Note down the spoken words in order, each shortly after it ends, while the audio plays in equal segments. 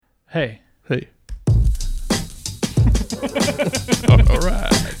Hey. Hey. All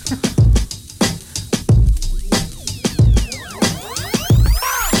right.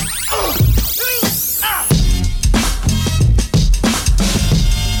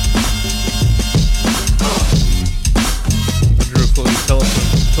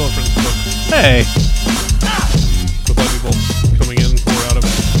 Teleference book. Hey. With lightning bolts coming in or out of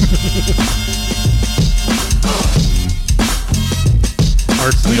it.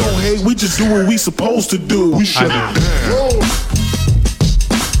 We don't hate, we just do what we supposed to do. We shut it down.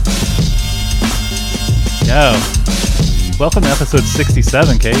 Yo. Welcome to episode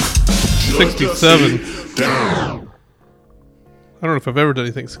 67, Case. 67. I don't know if I've ever done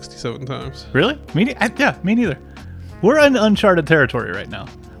anything 67 times. Really? Me neither. We're in uncharted territory right now.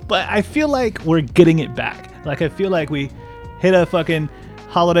 But I feel like we're getting it back. Like, I feel like we hit a fucking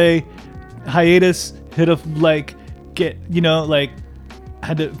holiday hiatus, had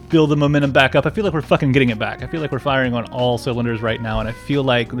to build the momentum back up. I feel like we're fucking getting it back. I feel like we're firing on all cylinders right now, and I feel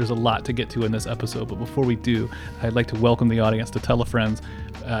like there's a lot to get to in this episode. But before we do, I'd like to welcome the audience to Tell a Friends.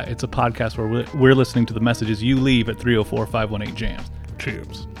 It's a podcast where we're listening to the messages you leave at 304-518-JAMS.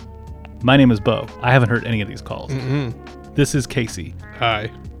 Cheers. My name is Bo. I haven't heard any of these calls. Mm-mm. This is Casey.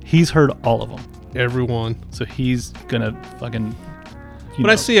 Hi. He's heard all of them. Everyone. So he's gonna fucking...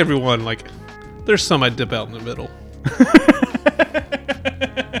 I see everyone, like, there's some I dip out in the middle.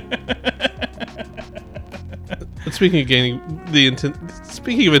 But speaking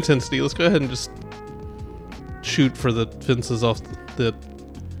of intensity, let's go ahead and just shoot for the fences off the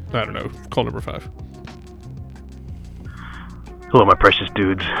I don't know, call number 5. Hello, my precious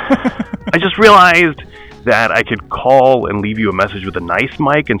dudes. I just realized that I could call and leave you a message with a nice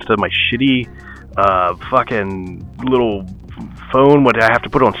mic instead of my shitty fucking little phone. What I have to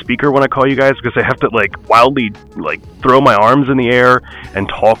put on speaker when I call you guys, because I have to wildly throw my arms in the air and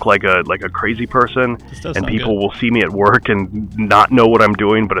talk like a crazy person, and people will see me at work and not know what I'm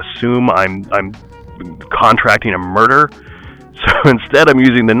doing, but assume I'm contracting a murder. So instead, I'm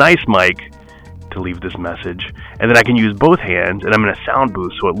using the nice mic to leave this message, and then I can use both hands, and I'm in a sound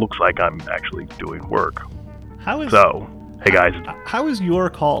booth, so it looks like I'm actually doing work. Hey guys. How is your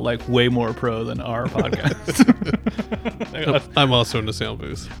call way more pro than our podcast? I'm also in a sound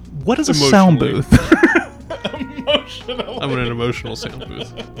booth. What is a sound booth? I'm in an emotional sound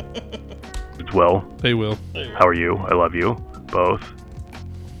booth. It's Will. Hey, Will. How are you? I love you both.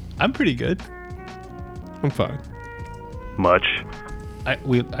 I'm pretty good. I'm fine. Much. I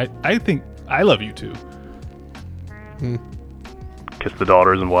think I love you too. Kiss the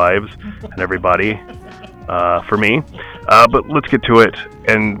daughters and wives and everybody for me. But let's get to it.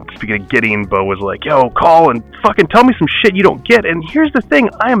 And speaking of getting, Bo was like, yo, call and fucking tell me some shit you don't get. And here's the thing,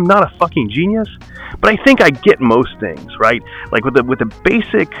 I am not a fucking genius, but I think I get most things, right? Like with the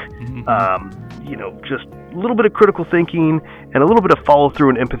basic, just a little bit of critical thinking and a little bit of follow through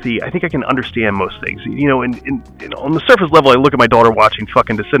and empathy, I think I can understand most things. And on the surface level, I look at my daughter watching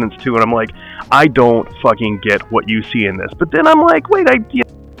fucking Descendants 2, and I'm like, I don't fucking get what you see in this. But then I'm like, wait,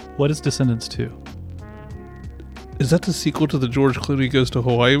 What is Descendants 2? Is that the sequel to the George Clooney Goes to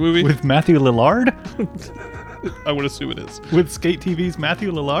Hawaii movie? With Matthew Lillard? I would assume it is. With Skate TV's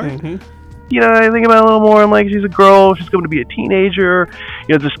Matthew Lillard? Mm-hmm. I think about it a little more. I'm like, she's a girl. She's going to be a teenager.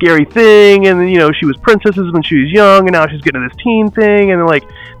 It's a scary thing. And then, she was princesses when she was young, and now she's getting this teen thing. And then,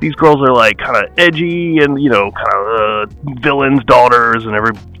 these girls are kind of edgy and, kind of villains' daughters, and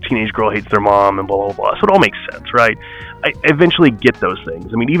every teenage girl hates their mom and blah, blah, blah. So it all makes sense, right? I eventually get those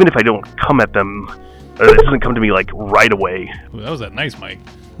things. I mean, even if I don't come at them, it doesn't come to me right away. Ooh, that was that nice mic.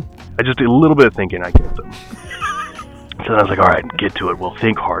 I just do a little bit of thinking, I get them. So then I was like, all right, get to it. Well,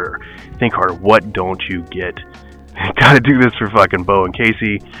 think harder. Think harder. What don't you get? Gotta do this for fucking Bo and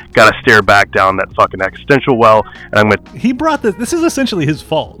Casey. Gotta stare back down that fucking existential well. And He brought this. This is essentially his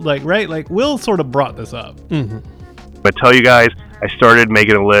fault. Right? Will sort of brought this up. Mm-hmm. I'm gonna tell you guys, I started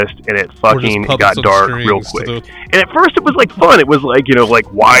making a list, and it got dark real quick. And at first it was fun. It was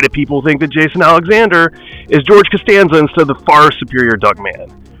why do people think that Jason Alexander is George Costanza instead of the far superior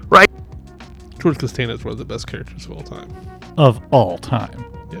Duckman? Right? George Costanza is one of the best characters of all time. Of all time.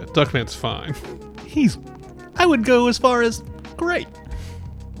 Yeah, Duckman's fine. I would go as far as great.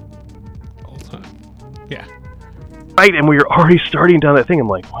 All time. Yeah. Right, and we were already starting down that thing. I'm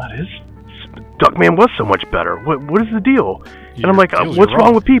like, what is... Duckman was so much better. What is the deal? And I'm like, what's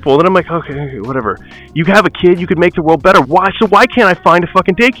wrong with people? And then I'm like, okay, whatever. You have a kid, you could make the world better. Why can't I find a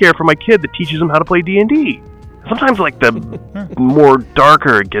fucking daycare for my kid that teaches him how to play D&D? sometimes like the more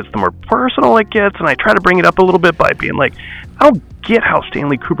darker it gets, the more personal it gets, and I try to bring it up a little bit by being like, I don't get how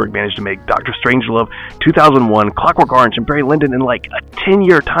Stanley Kubrick managed to make Doctor Strangelove, 2001, Clockwork Orange, and Barry Lyndon in like a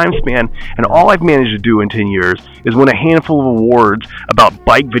 10-year time span, and all I've managed to do in 10 years is win a handful of awards about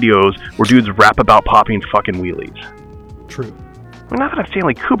bike videos where dudes rap about popping fucking wheelies. True. Well, not that I'm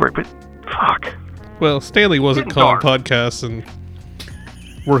Stanley Kubrick, but fuck. Well, Stanley wasn't Getting calling dark. podcasts and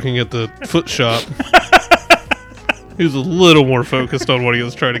working at the foot shop. He was a little more focused on what he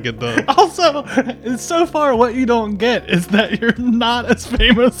was trying to get done. Also, so far what you don't get is that you're not as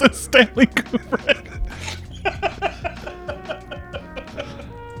famous as Stanley Kubrick.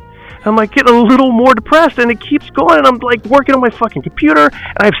 I'm like getting a little more depressed, and it keeps going, and I'm like working on my fucking computer,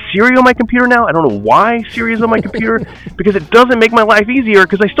 and I have Siri on my computer now. I don't know why Siri is on my computer, because it doesn't make my life easier,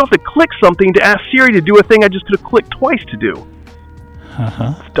 because I still have to click something to ask Siri to do a thing I just could have clicked twice to do.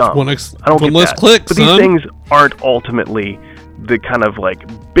 It's dumb. One I don't get less that. click, but son. these things aren't ultimately the kind of like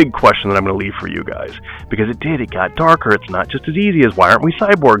big question that I'm going to leave for you guys, because it got darker. It's not just as easy as why aren't we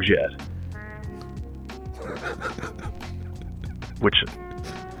cyborgs yet? Which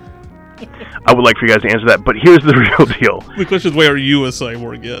I would like for you guys to answer that, but here's the real deal. The question is, why are you a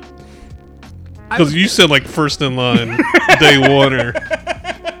cyborg yet? Because you said like first in line, day oneer.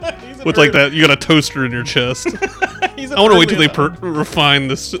 With like that, you got a toaster in your chest. I want to wait till they refine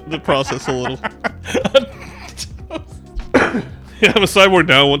the process a little. Yeah, I'm a cyborg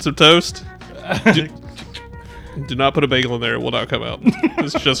now. Want some toast? Do not put a bagel in there. It will not come out.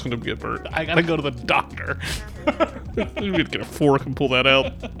 It's just going to get burnt. I gotta go to the doctor. You could get a fork and pull that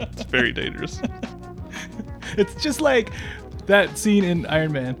out. It's very dangerous. It's just like that scene in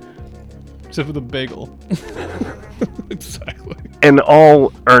Iron Man, except with a bagel. Exactly. In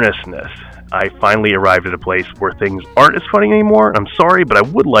all earnestness, I finally arrived at a place where things aren't as funny anymore. I'm sorry, but I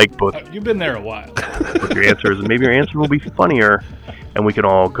would like both You've been there a while. of your answers, and maybe your answer will be funnier, and we can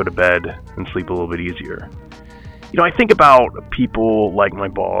all go to bed and sleep a little bit easier. You know, I think about people like my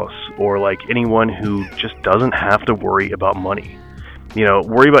boss, or like anyone who just doesn't have to worry about money. You know,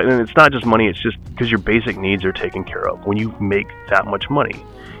 and it's not just money, it's just because your basic needs are taken care of. When you make that much money,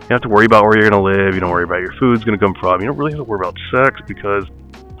 you don't have to worry about where you're going to live, you don't worry about your food's going to come from, you don't really have to worry about sex because,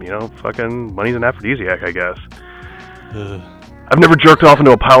 you know, fucking money's an aphrodisiac, I guess. I've never jerked off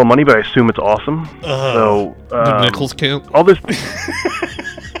into a pile of money, but I assume it's awesome. So, The nickels count. all this...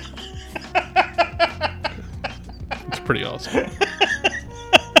 It's pretty awesome.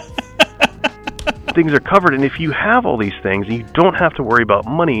 things are covered, and if you have all these things and you don't have to worry about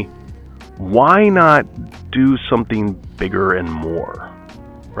money, why not do something bigger and more,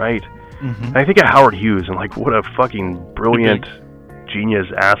 right? And I think of Howard Hughes and like what a fucking brilliant genius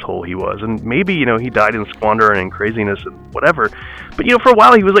asshole he was, and maybe, you know, he died in squander and in craziness and whatever, but you know, for a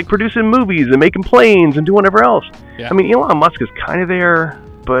while he was like producing movies and making planes and doing whatever else. I mean, Elon Musk is kind of there,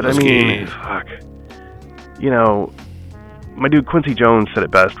 but I mean, fuck, you know, my dude Quincy Jones said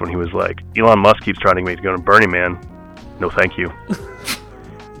it best when he was like, Elon Musk keeps trying to get me to go to Burning Man. No, thank you.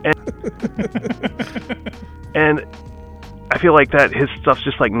 and I feel like that his stuff's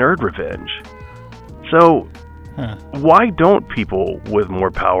just like nerd revenge. So why don't people with more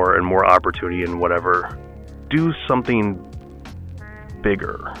power and more opportunity and whatever do something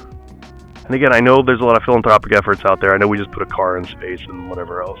bigger? And again, I know there's a lot of philanthropic efforts out there. I know we just put a car in space and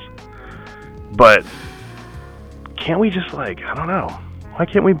whatever else. But can't we just like, I don't know. Why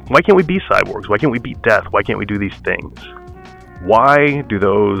can't we be cyborgs? Why can't we beat death? Why can't we do these things? Why do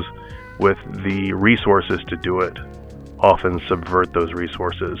those with the resources to do it often subvert those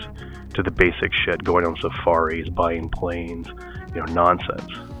resources to the basic shit, going on safaris, buying planes, you know, nonsense?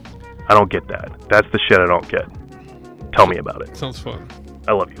 I don't get that. That's the shit I don't get. Tell me about it. Sounds fun.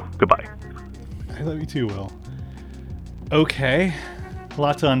 I love you. Goodbye. I love you too, Will. Okay. A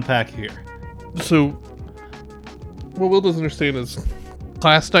lot to unpack here. So, what Will doesn't understand is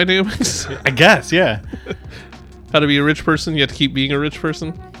class dynamics. I guess, yeah. How to be a rich person, you have to keep being a rich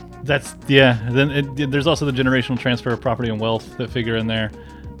person. That's, yeah. Then there's also the generational transfer of property and wealth that figure in there.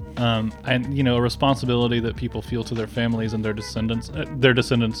 And, you know, a responsibility that people feel to their families and their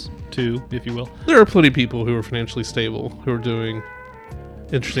descendants too, if you will. There are plenty of people who are financially stable, who are doing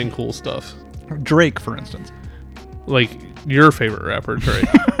interesting, cool stuff. Drake, for instance. Like your favorite rapper, Drake.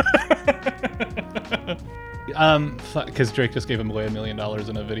 Because Drake just gave him away $1 million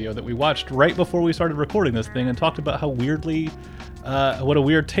in a video that we watched right before we started recording this thing and talked about how weirdly, what a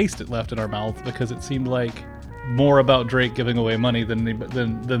weird taste it left in our mouth, because it seemed like more about Drake giving away money than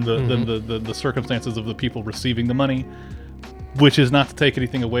the circumstances of the people receiving the money, which is not to take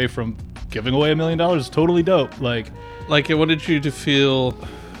anything away from giving away $1 million. Is totally dope. Like I wanted you to feel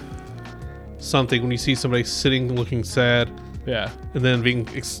something when you see somebody sitting looking sad, Yeah. and then being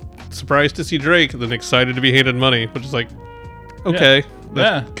surprised to see Drake, and then excited to be handed money, which is like, okay,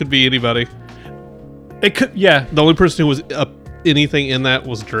 that could be anybody. It could, yeah. The only person who was anything in that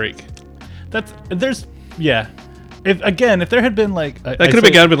was Drake. If there had been like that could have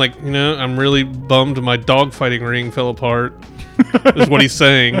been a guy been like, I'm really bummed my dogfighting ring fell apart. Is what he's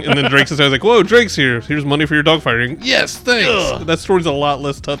saying, and then Drake's like, "Whoa, Drake's here. Here's money for your dogfighting ring." Yes, thanks. Ugh. That story's a lot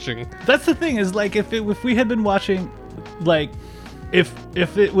less touching. That's the thing is like if we had been watching, like if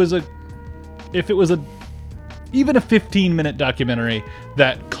it was a even a 15-minute documentary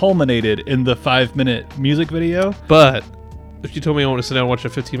that culminated in the 5-minute music video. But if you told me I want to sit down and watch a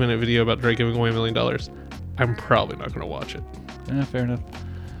 15-minute video about Drake giving away $1 million, I'm probably not going to watch it. Yeah, fair enough.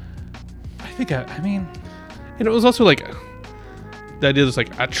 I mean, and it was also like the idea that's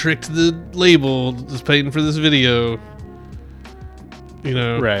like, I tricked the label that's paying for this video.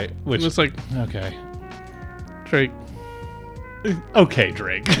 Right. Which it's like, okay. Drake. Okay,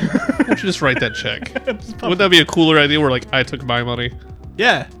 Drake. Why don't you just write that check? Wouldn't that be a cooler idea where like, I took my money?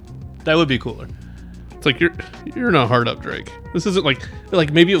 Yeah. That would be cooler. It's like, you're not hard up, Drake. This isn't like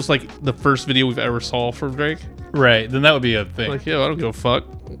maybe it was like the first video we've ever saw from Drake. Right. Then that would be a thing. Like, I don't give a fuck.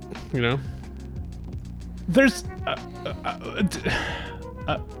 There's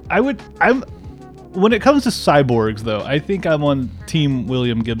when it comes to cyborgs though, I think I'm on team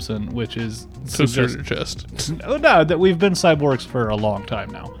William Gibson, which is toaster in your chest. No, that we've been cyborgs for a long time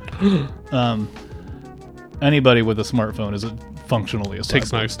now. Anybody with a smartphone is functionally a cyborg.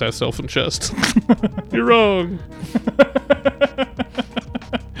 Takes knives to self in chest. You're wrong.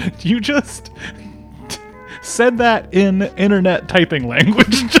 You just said that in internet typing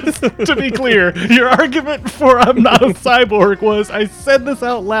language, just to be clear. Your argument for I'm not a cyborg was I said this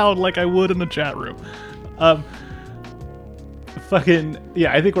out loud like I would in the chat room. I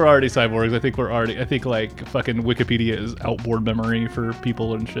think we're already cyborgs. I think like fucking Wikipedia is outboard memory for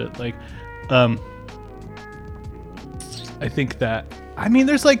people and shit. Like, I think that,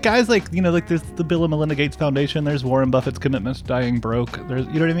 there's like guys like, like there's the Bill and Melinda Gates Foundation, there's Warren Buffett's commitment to dying broke. There's,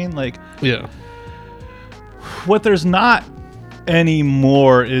 you know what I mean? Like, yeah. What there's not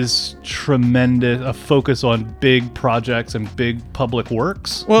anymore is a focus on big projects and big public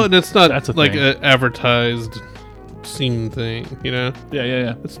works. Well, and it's not that's like an advertised scene thing, Yeah.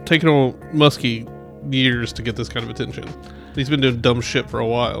 It's taken Muskie years to get this kind of attention. He's been doing dumb shit for a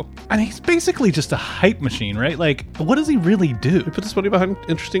while. And he's basically just a hype machine, right? Like, what does he really do? He puts his money behind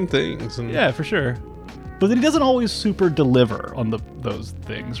interesting things. Yeah, for sure. But then he doesn't always super deliver on those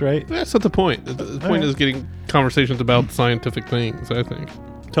things, right? That's not the point. The point is getting conversations about scientific things, I think.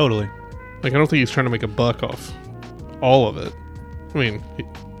 Totally. Like, I don't think he's trying to make a buck off all of it.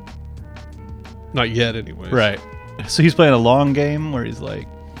 Not yet, anyways. Right. So he's playing a long game where he's like,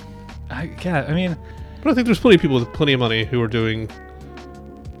 But I think there's plenty of people with plenty of money who are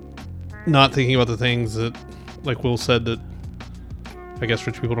not thinking about the things that, like Will said, that I guess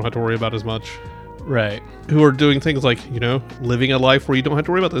rich people don't have to worry about as much. Right. Who are doing things like, living a life where you don't have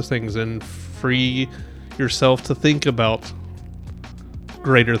to worry about those things and free yourself to think about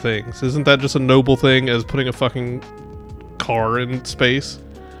greater things. Isn't that just a noble thing as putting a fucking car in space?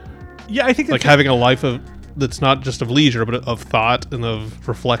 Yeah, I think like having a life that's not just of leisure, but of thought and of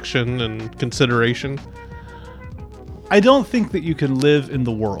reflection and consideration. I don't think that you can live in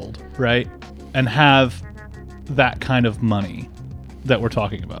the world, right, and have that kind of money that we're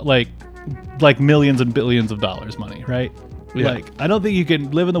talking about, like millions and billions of dollars money, right? Yeah. Like, I don't think you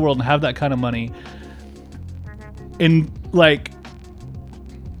can live in the world and have that kind of money in like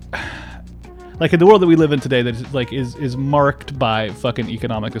in the world that we live in today, that is marked by fucking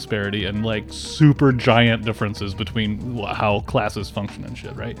economic disparity and like super giant differences between how classes function and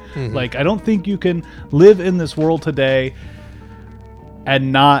shit, right? Mm-hmm. Like, I don't think you can live in this world today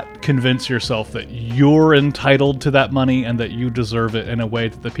and not convince yourself that you're entitled to that money and that you deserve it in a way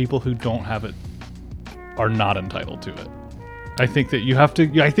that the people who don't have it are not entitled to it. I think that you have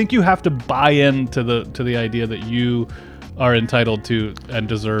to buy into the idea that you are entitled to and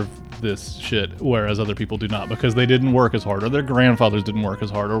deserve this shit, whereas other people do not, because they didn't work as hard, or their grandfathers didn't work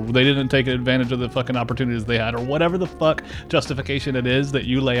as hard, or they didn't take advantage of the fucking opportunities they had, or whatever the fuck justification it is that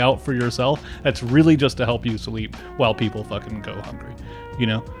you lay out for yourself. That's really just to help you sleep while people fucking go hungry,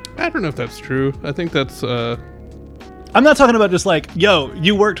 I don't know if that's true. I think that's I'm not talking about just like, yo,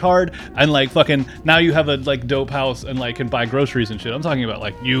 you worked hard and like fucking now you have a like dope house and like can buy groceries and shit. I'm talking about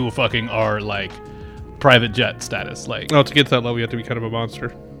like you fucking are like private jet status. Like, to get to that level you have to be kind of a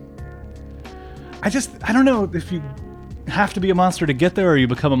monster. I don't know if you have to be a monster to get there, or you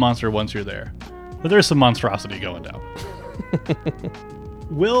become a monster once you're there. But there's some monstrosity going down.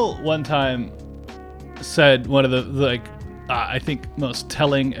 Will one time said one of the I think most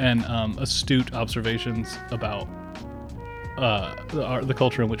telling and astute observations about the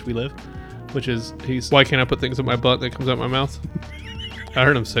culture in which we live, which is Why can't I put things in my butt that comes out my mouth? I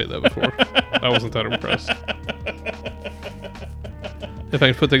heard him say that before. I wasn't that impressed. If I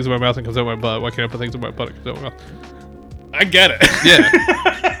can put things in my mouth and comes out my butt, why can't I put things in my butt and comes out my mouth? I get it. Yeah.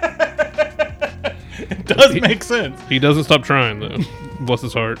 It does make sense. He doesn't stop trying, though. Bless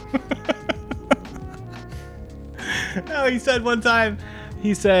his heart. No, he said one time,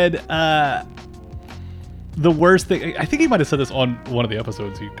 the worst thing, I think he might have said this on one of the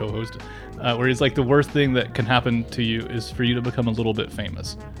episodes he co-hosted, where he's like, the worst thing that can happen to you is for you to become a little bit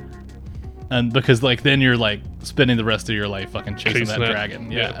famous. And because like then you're like spending the rest of your life fucking chasing that dragon.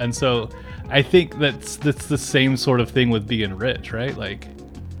 Yeah. And so I think that's the same sort of thing with being rich, right? Like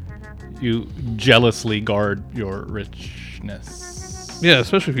you jealously guard your richness. Yeah,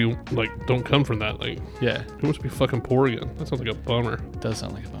 especially if you like don't come from that. Like, yeah, who wants to be fucking poor again? That sounds like a bummer. It does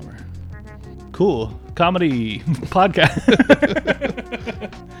sound like a bummer. Cool comedy podcast.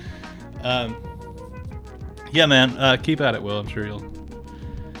 Yeah, man. Keep at it, Will. I'm sure you'll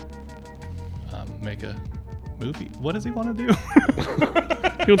make a movie. What does he want to do?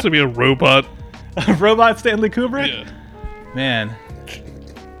 He wants to be a robot. A robot Stanley Kubrick? Yeah. Man.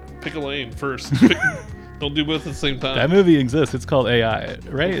 Pick a lane first. Don't do both at the same time. That movie exists. It's called AI,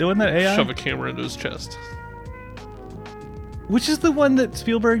 right? Wasn't that AI? Shove a camera into his chest. Which is the one that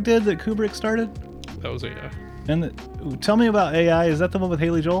Spielberg did that Kubrick started? That was AI. And tell me about AI. Is that the one with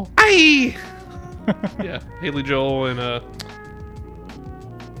Haley Joel? Aye! Yeah. Haley Joel and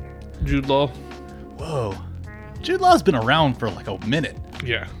Jude Law. Whoa. Jude Law's been around for like a minute.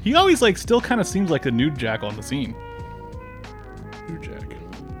 Yeah. He always like still kind of seems like a nude jack on the scene. Nude jack.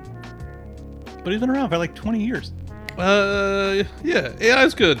 But he's been around for like 20 years. Yeah.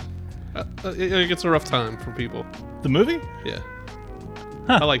 AI's good. It gets a rough time for people. The movie? Yeah.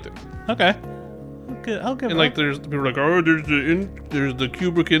 Huh. I liked it. Okay. I'll give And like, there's people are like, oh, there's the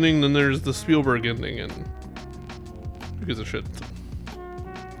Kubrick ending, then there's the Spielberg ending, and who gives a shit?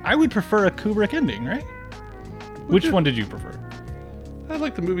 I would prefer a Kubrick ending, right? Which one did you prefer? I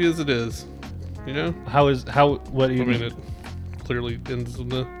like the movie as it is. You know? What do you mean? It clearly ends in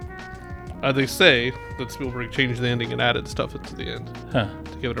the. They say that Spielberg changed the ending and added stuff into the end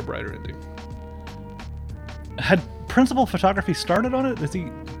to give it a brighter ending. Had principal photography started on it? Is he?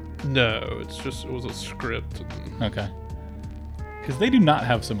 No, it was a script. Okay. Because they do not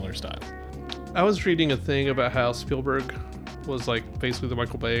have similar styles. I was reading a thing about how Spielberg was like basically the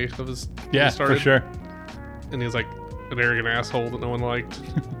Michael Bay of his. Yeah, started, for sure. And he's like an arrogant asshole that no one liked.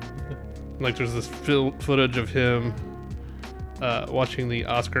 Like there's this footage of him watching the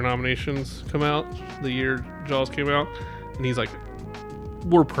Oscar nominations come out the year Jaws came out, and he's like,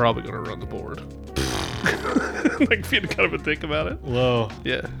 "We're probably gonna run the board." Like being kind of a dick about it. Whoa.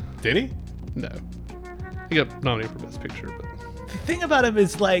 Yeah. Did he? No. He got nominated for Best Picture, but the thing about him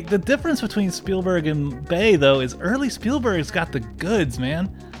is like the difference between Spielberg and Bay though is early Spielberg's got the goods, man.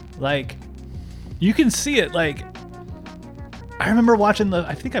 Like you can see it. Like I remember watching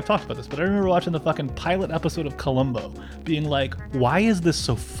I think I've talked about this, but I remember watching the fucking pilot episode of Columbo being like, why is this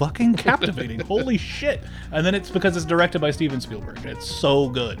so fucking captivating? Holy shit. And then it's because it's directed by Steven Spielberg and it's so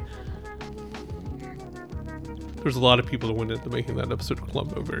good. There's a lot of people that went into making that episode of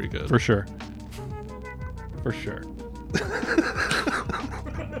Columbo very good. For sure. For sure.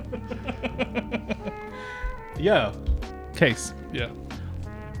 Yo. Case. Yeah.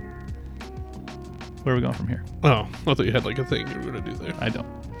 Where are we going from here? Oh, I thought you had like a thing you were going to do there. I don't.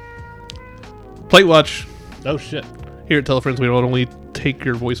 Plate Watch. Oh, shit. Here at Telefriends, we don't only take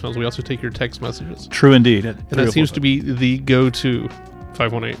your voicemails, we also take your text messages. True indeed. And that seems to be the go-to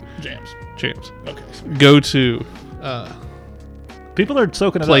 518 Jams. Okay. Go-to people are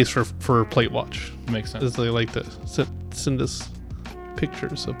soaking it place up. for Plate Watch. Makes sense. As they like to send us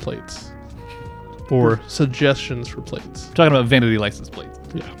pictures of plates or suggestions for plates. We're talking about vanity license plates.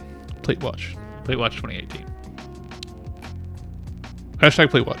 Yeah. Plate Watch. Plate Watch 2018. Hashtag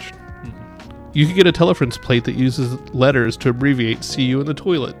Plate Watch. You can get a Telefriends plate that uses letters to abbreviate "See you in the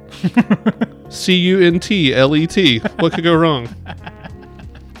toilet." CUNTLET. What could go wrong?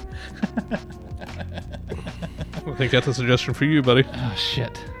 I think that's a suggestion for you, buddy. Oh,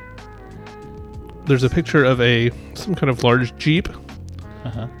 shit. There's a picture of some kind of large Jeep.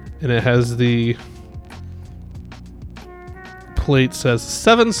 Uh-huh. And it has the plate says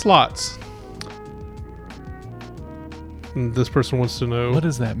 7 slots. And this person wants to know, What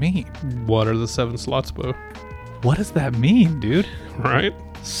does that mean? what are the 7 slots, Bo? What does that mean, dude? Right?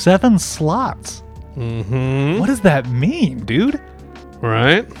 7 slots. Mm-hmm. What does that mean, dude?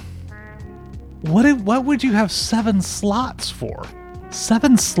 Right? What would you have 7 slots for?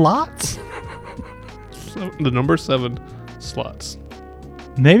 7 slots? So, the number 7 slots.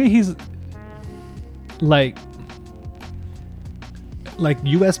 Maybe he's like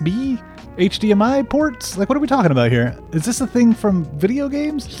USB, HDMI ports? Like, what are we talking about here? Is this a thing from video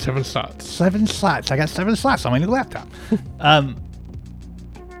games? 7 slots. 7 slots. I got 7 slots on my new laptop.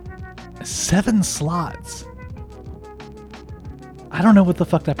 7 slots. I don't know what the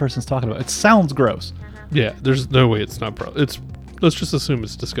fuck that person's talking about. It sounds gross. Yeah, there's no way it's not let's just assume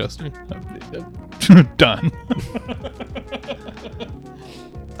it's disgusting. Done.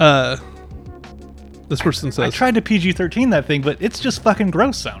 This person says... I tried to PG-13 that thing, but it's just fucking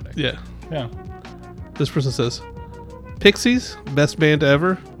gross sounding. Yeah. Yeah. This person says, Pixies, best band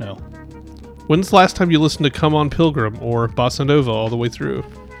ever. No. When's the last time you listened to Come On Pilgrim or Bossa Nova all the way through?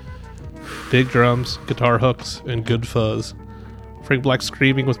 Big drums, guitar hooks, and good fuzz. Frank Black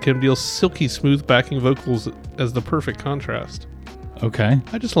screaming with Kim Deal's silky smooth backing vocals as the perfect contrast. Okay.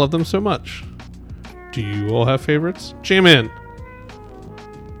 I just love them so much. Do you all have favorites? Jam in.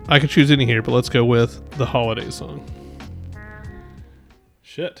 I could choose any here, but let's go with the holiday song.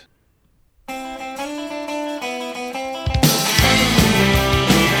 Shit.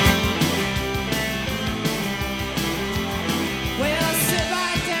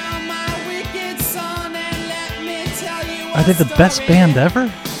 Are they the best band ever?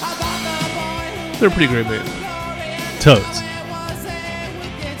 They're a pretty great band. Toads.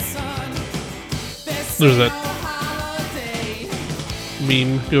 There's that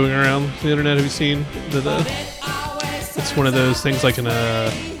meme going around the internet. Have you seen that? It's one of those things like in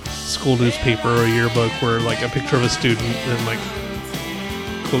a school newspaper or a yearbook where like a picture of a student and like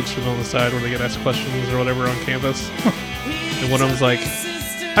quotes it on the side where they get asked questions or whatever on campus. And one of them's like,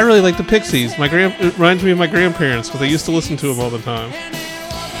 I really like the Pixies. It reminds me of my grandparents because I used to listen to them all the time.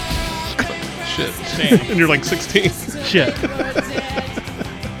 Shit. And you're like 16. Shit.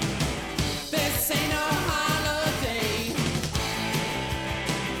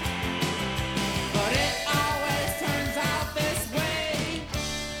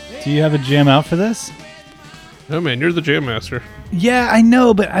 Do you have a jam out for this? No, man, you're the jam master. Yeah, I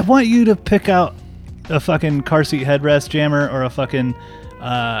know, but I want you to pick out a fucking car seat headrest jammer or a fucking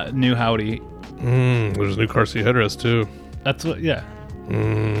new Howdy. There's a new car seat headrest, too. That's what, yeah.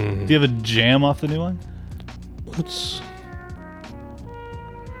 Do you have a jam off the new one? I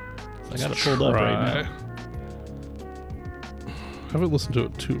got it pulled up right now. I haven't listened to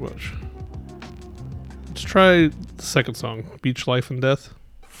it too much. Let's try the second song, Beach Life and Death.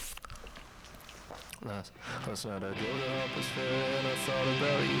 Last night I drove to Harper's Ferry and I thought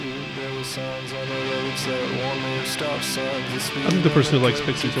about you. There were signs on the roads that warned me of stop signs. I think the person who likes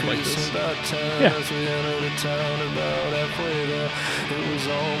Pixies would like this. Yeah.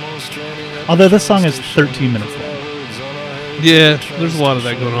 Although this song is 13 minutes long. Yeah, there's a lot of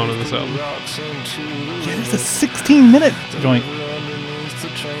that going on in this album. Yeah, there's a 16-minute joint.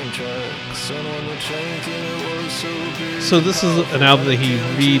 So this is an album that he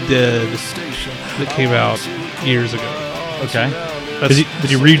redid that came out years ago. Okay. Did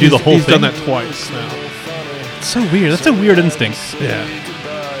he redo the whole thing? He's done that twice now. It's so weird. That's a weird instinct. Yeah.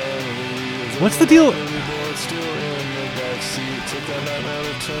 What's the deal?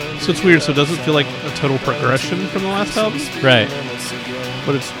 So it's weird. So it doesn't feel like a total progression from the last album. Right.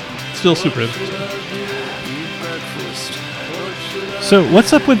 But it's still super interesting. So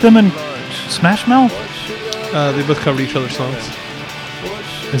what's up with them and Smash Mouth? They both covered each other's songs.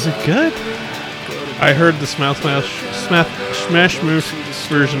 Is it good? I heard the Smash Mouth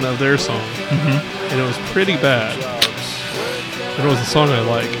version of their song, and it was pretty bad. But it was a song I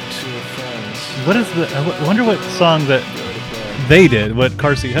like. What is the? I wonder what song that they did. What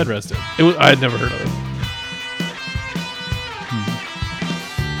Car Seat Headrest did. I had never heard of it.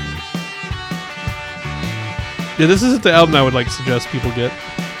 Yeah, this isn't the album I would like suggest people get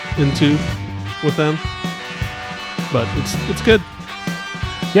into with them, but it's good.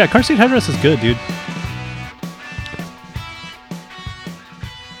 Yeah, Car Seat Headrest is good, dude.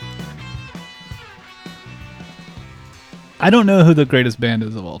 I don't know who the greatest band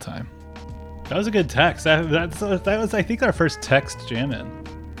is of all time. That was a good text. That was, I think, our first text jam in.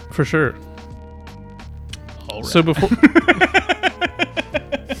 For sure. All right. So before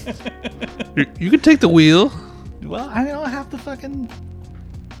you can take the wheel. Well, I don't have to fucking.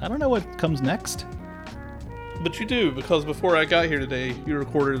 I don't know what comes next. But you do, because before I got here today, you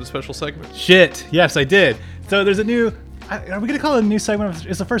recorded a special segment. Shit. Yes, I did. So there's a new. Are we gonna call it a new segment?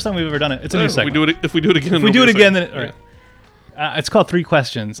 It's the first time we've ever done it. It's a new segment. If we do it again, If we do it again, then all right. It's called 3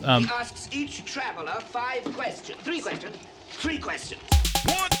 Questions. He asks each traveler 3 questions. Three questions.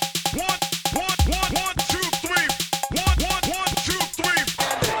 One, two, three. One, two, three.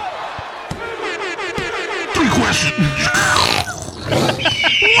 3 questions.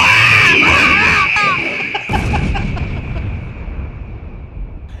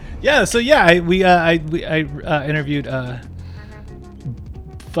 Yeah, so yeah, I interviewed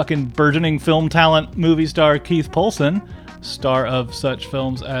fucking burgeoning film talent movie star Keith Poulsen, star of such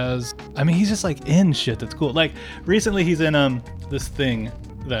films as, I mean, he's just like in shit that's cool. Like recently he's in this thing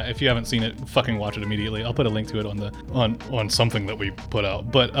that if you haven't seen it, fucking watch it immediately. I'll put a link to it on something that we put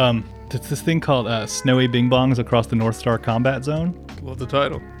out. But it's this thing called Snowy Bing Bongs Across the North Star Combat Zone. Love the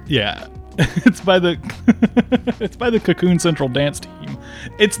title. Yeah. It's by the Cocoon Central Dance Team.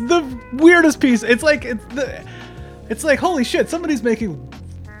 It's the weirdest piece. It's like holy shit, somebody's making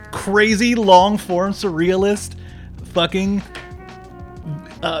crazy long form surrealist fucking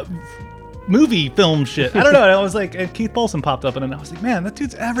movie film shit. I don't know. And I was like, and Keith Poulsen popped up, and I was like, man, that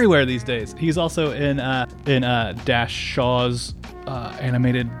dude's everywhere these days. He's also in Dash Shaw's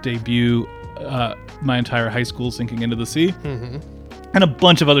animated debut, My Entire High School Sinking into the Sea. Mm-hmm. And a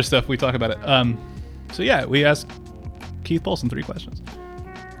bunch of other stuff. We talk about it. So yeah, we asked Keith Poulsen 3 questions.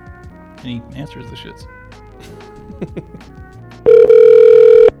 And he answers the shits.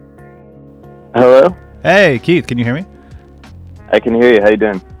 Hello? Hey, Keith, can you hear me? I can hear you. How you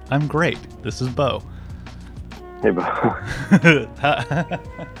doing? I'm great. This is Bo. Hey, Bo.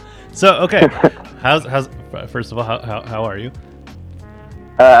 So, okay. How's first of all, how are you?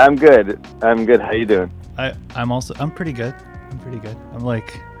 I'm good. How you doing? I'm pretty good. I'm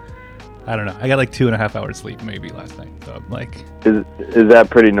like, I don't know. I got like 2.5 hours sleep maybe last night. So I'm like, is that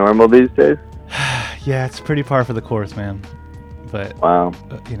pretty normal these days? Yeah, it's pretty par for the course, man. But wow,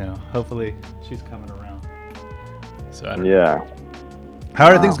 hopefully she's coming around. So I don't know. Yeah. How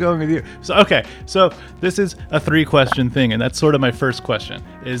are things going with you? So this is a 3-question thing, and that's sort of my first question.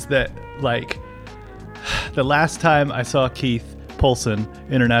 Is that like the last time I saw Keith Poulsen,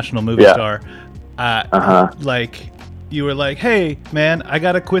 international movie star, like. You were like, hey, man, I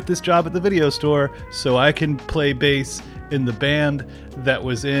got to quit this job at the video store so I can play bass in the band that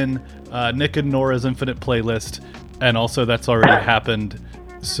was in Nick and Nora's Infinite Playlist. And also that's already happened.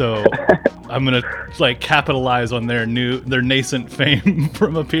 So I'm going to like capitalize on their nascent fame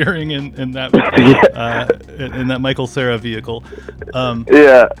from appearing in that Michael Cera vehicle.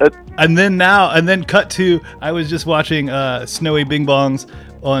 Yeah. And then cut to, I was just watching Snowy Bing Bongs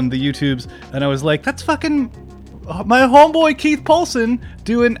on the YouTubes. And I was like, that's fucking... my homeboy Keith Poulsen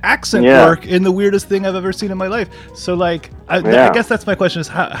doing accent work in the weirdest thing I've ever seen in my life. So like, I guess that's my question: is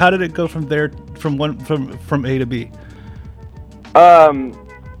how did it go from there, from A to B?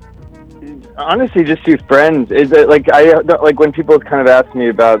 Honestly, just through friends. Is it like like when people kind of ask me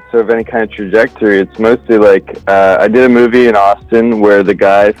about sort of any kind of trajectory? It's mostly like I did a movie in Austin where the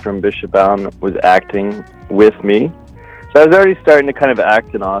guy from Bishop Allen was acting with me. So I was already starting to kind of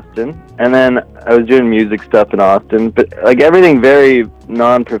act in Austin, and then I was doing music stuff in Austin, but like everything very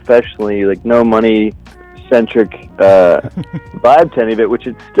non-professionally, like no money-centric vibe to any of it, which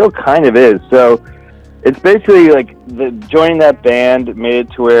it still kind of is. So it's basically like joining that band made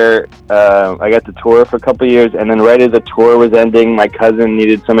it to where I got to tour for a couple of years, and then right as the tour was ending, my cousin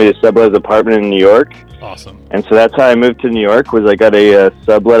needed somebody to sublet his apartment in New York. Awesome. And so that's how I moved to New York. Was I got a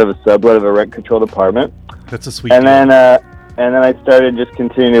sublet of a rent-controlled apartment. That's a sweet. And then I started just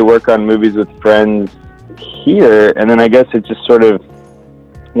continuing to work on movies with friends here, and then I guess it just sort of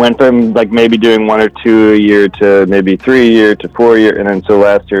went from like maybe doing 1 or 2 a year to maybe 3 a year to 4 a year, and then so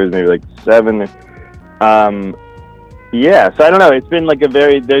last year was maybe like 7. Yeah, so I don't know. It's been like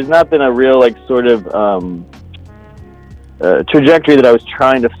there's not been a real like sort of trajectory that I was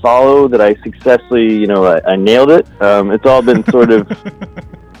trying to follow that I successfully, I nailed it. It's all been sort of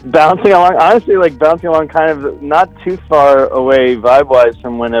bouncing along kind of not too far away vibe-wise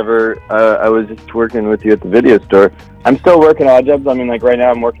from whenever I was just working with you at the video store. I'm still working odd jobs. I mean, like right now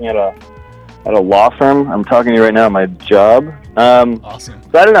I'm working at a law firm. I'm talking to you right now at my job. Awesome.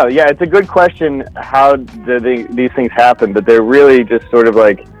 So I don't know. Yeah, it's a good question how these things happen, but they're really just sort of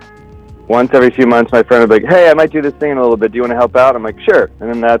like once every few months my friend would be like, hey, I might do this thing in a little bit. Do you want to help out? I'm like, sure. And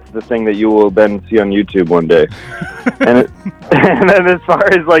then that's the thing that you will then see on YouTube one day. And then as far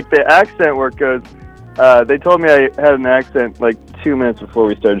as like the accent work goes, they told me I had an accent like 2 minutes before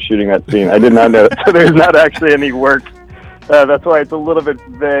we started shooting that scene. I did not know. So there's not actually any work. That's why it's a little bit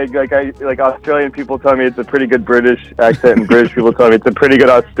vague. Like Australian people tell me it's a pretty good British accent, and British people tell me it's a pretty good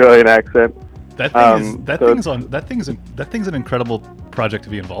Australian accent. That thing's an incredible project to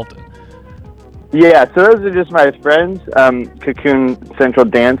be involved in. Yeah, so those are just my friends. Cocoon Central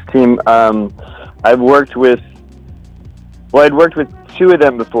Dance Team. I've worked with Well, I'd worked with two of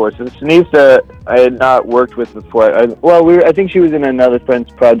them before. So Sunitha, I had not worked with before. I think she was in another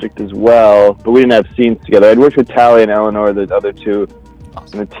Friends project as well, but we didn't have scenes together. I'd worked with Tally and Eleanor, the other two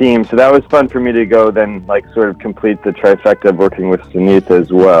in the team. So that was fun for me to go then, like, sort of complete the trifecta of working with Sunitha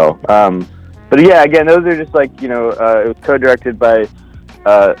as well. But yeah, again, those are just like, it was co-directed by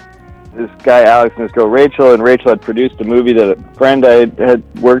this guy Alex and this girl Rachel, and Rachel had produced a movie that a friend I had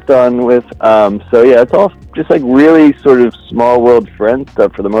worked on with. So yeah, it's all just like really sort of small world friend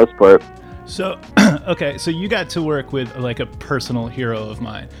stuff for the most part. So, okay, so you got to work with like a personal hero of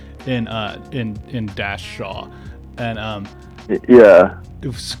mine in Dash Shaw, and yeah,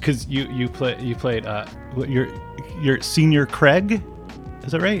 because you played your senior Craig,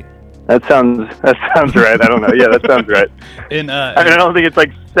 is that right? That sounds right. I don't know. Yeah, that sounds right. I don't think it's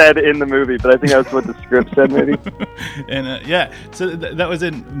like said in the movie, but I think that's what the script said, maybe. And yeah, so that was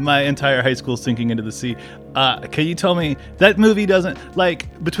in my entire high school sinking into the sea. Can you tell me that movie doesn't,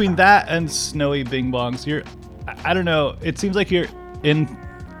 like, between that and Snowy Bing Bongs, I don't know. It seems like you're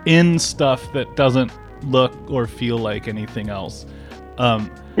in stuff that doesn't look or feel like anything else.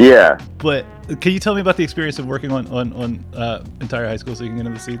 Yeah. But can you tell me about the experience of working on entire high school sinking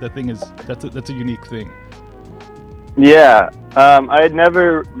into the sea? That thing that's a unique thing. Yeah, I had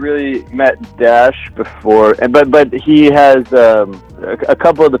never really met Dash before, but he has a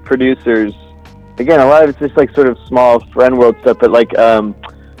couple of the producers. Again, a lot of it's just like sort of small friend world stuff, but like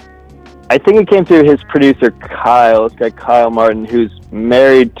I think it came through his producer Kyle, this guy Kyle Martin, who's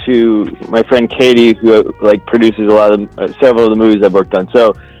married to my friend Katie, who like produces a lot of several of the movies I've worked on.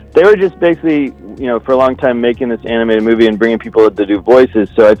 So they were just basically, for a long time making this animated movie and bringing people to do voices.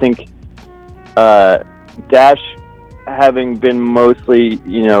 So I think Dash, having been mostly,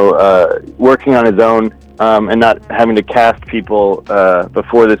 working on his own and not having to cast people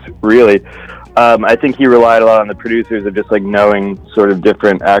before this, really, I think he relied a lot on the producers of just like knowing sort of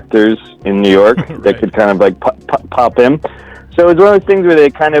different actors in New York Right. that could kind of like pop in. So it was one of those things where they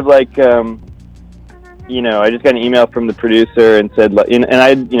kind of like, I just got an email from the producer and said,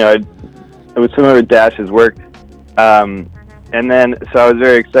 I was familiar with Dash's work. And then, so I was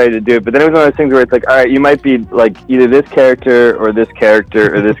very excited to do it. But then it was one of those things where it's like, all right, you might be like either this character or this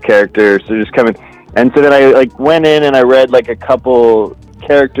character or this character. So just come in. And so then I like went in and I read like a couple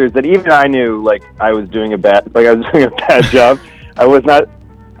characters that even I knew like I was doing a bad job. I was not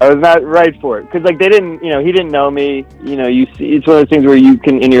right for it. Cause like they didn't, he didn't know me, you see, it's one of those things where you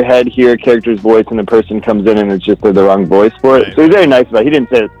can in your head hear a character's voice and the person comes in and it's just the wrong voice for it. Right. So he's very nice about it. He didn't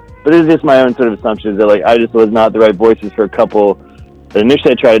say it. But this is just my own sort of assumptions that like I just was not the right voices for a couple that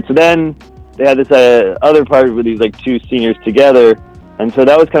initially I tried. So then they had this other part with these like two seniors together, and so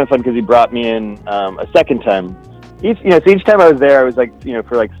that was kind of fun because he brought me in a second time. Each time I was there, I was like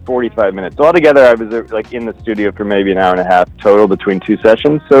for like 45 minutes. So altogether, I was like in the studio for maybe an hour and a half total between two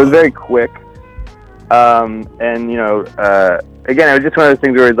sessions. So it was very quick. And again, it was just one of those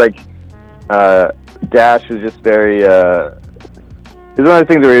things where it's like Dash was just very. It was one of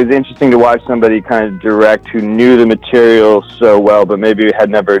the things where it was interesting to watch somebody kind of direct who knew the material so well, but maybe had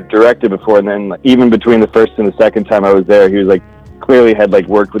never directed before. And then even between the first and the second time I was there, he was like clearly had like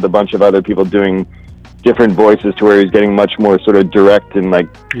worked with a bunch of other people doing different voices to where he was getting much more sort of direct and like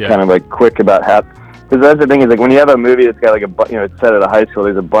kind of like quick about half. Because that's the thing is like when you have a movie that's got like it's set at a high school,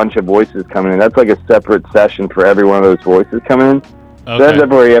 there's a bunch of voices coming in. That's like a separate session for every one of those voices coming in. Okay. So that's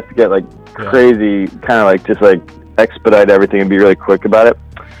where you have to get like crazy, kind of like just like expedite everything and be really quick about it.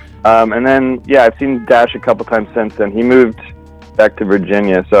 And then, I've seen Dash a couple times since then. He moved back to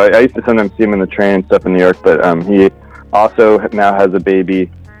Virginia, so I used to sometimes see him in the train and stuff in New York, but he also now has a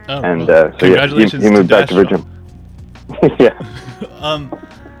baby, and so congratulations he moved to back to Dash Virginia. Yeah.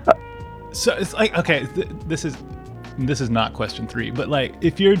 So it's like, okay, this is not question 3, but like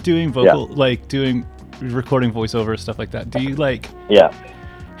if you're doing vocal, like doing recording voiceover stuff like that, do you like? Yeah.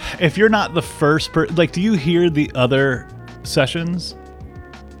 If you're not the first person, like, do you hear the other sessions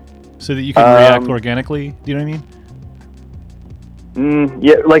so that you can react organically? Do you know what I mean?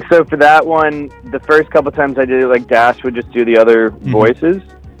 Yeah, like, so for that one, the first couple times I did it, like, Dash would just do the other voices.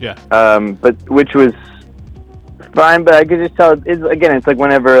 Yeah. But which was fine, but I could just tell, it's like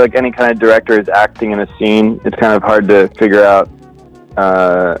whenever, like, any kind of director is acting in a scene, it's kind of hard to figure out,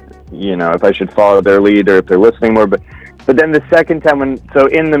 if I should follow their lead or if they're listening more, But then the second time so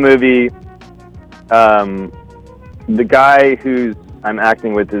in the movie, the guy who's I'm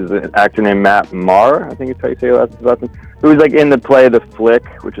acting with is an actor named Matt Marr, I think it's how you say his last name, who was like in the play The Flick,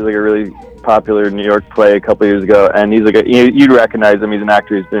 which is like a really popular New York play a couple years ago, and he's like you'd recognize him. He's an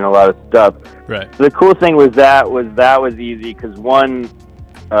actor who's doing a lot of stuff. Right. So the cool thing was that was easy because one,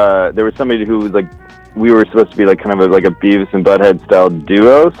 there was somebody who was like we were supposed to be like kind of like a Beavis and Butthead style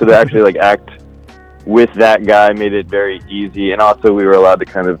duo. So to actually like act with that guy made it very easy, and also we were allowed to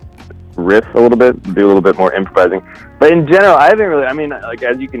kind of riff a little bit, do a little bit more improvising. But in general, I haven't really. I mean, like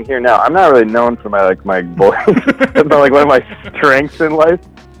as you can hear now, I'm not really known for my voice. It's not like one of my strengths in life.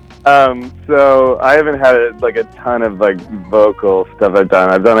 So I haven't had like a ton of like vocal stuff I've done.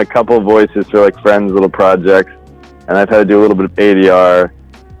 I've done a couple of voices for like friends' little projects, and I've had to do a little bit of ADR.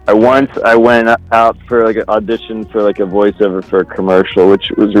 I went out for like an audition for like a voiceover for a commercial, which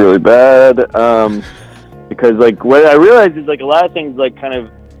was really bad. Because like what I realized is like a lot of things like kind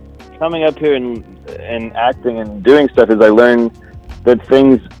of coming up here and acting and doing stuff is I learned that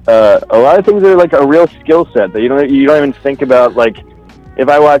things a lot of things are like a real skill set that you don't even think about. Like if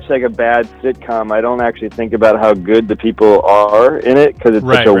I watch like a bad sitcom, I don't actually think about how good the people are in it because it's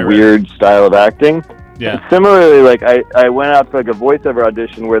such a weird style of acting. Yeah. And similarly, like I went out for like a voiceover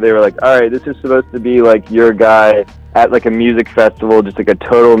audition where they were like, all right, this is supposed to be like your guy at like a music festival, just like a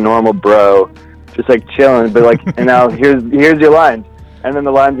total normal bro, just like chilling, but like, and now here's your lines. And then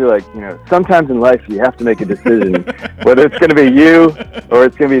the lines are like, you know, sometimes in life you have to make a decision whether it's going to be you or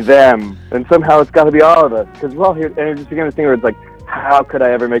it's going to be them. And somehow it's got to be all of us because we're all here. And you're just beginning to think where it's like, how could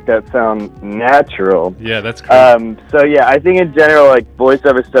I ever make that sound natural? Yeah, that's great. So yeah, I think in general, like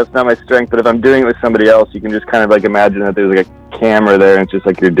voiceover stuff's not my strength, but if I'm doing it with somebody else, you can just kind of like imagine that there's like a camera there and it's just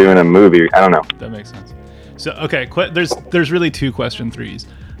like you're doing a movie. I don't know. That makes sense. So, okay, there's really two question threes.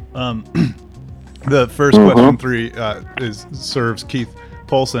 The first question three serves Keith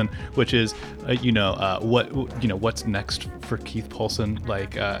Poulsen, which is, what's next for Keith Poulsen?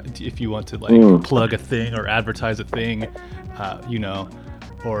 Like, if you want to like plug a thing or advertise a thing, how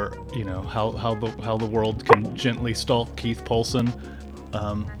the world can gently stalk Keith Poulsen.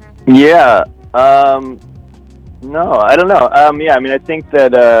 No, I don't know. I mean, I think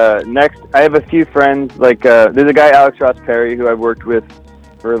that next, I have a few friends. Like, there's a guy, Alex Ross Perry, who I've worked with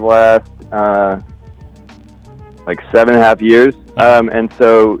for the last 7.5 years. And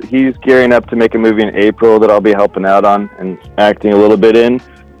so he's gearing up to make a movie in April that I'll be helping out on and acting a little bit in.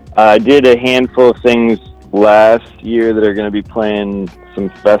 I did a handful of things last year that are going to be playing some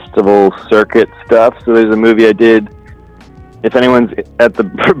festival circuit stuff. So there's a movie I did. If anyone's at the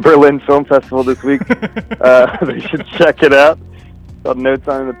Berlin Film Festival this week, they should check it out. It's called Notes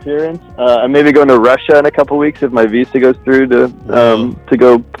on an Appearance. I'm maybe going to Russia in a couple weeks if my visa goes through to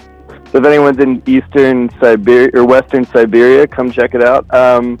go. So if anyone's in Eastern Siberia or Western Siberia, come check it out.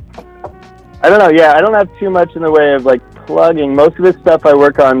 I don't know. Yeah, I don't have too much in the way of like plugging. Most of the stuff I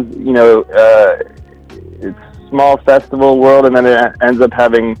work on, it's small festival world, and then it ends up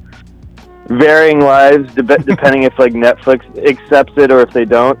having varying lives depending if like Netflix accepts it or if they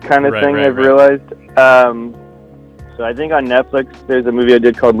don't, kind of thing. I've realized. So I think on Netflix there's a movie I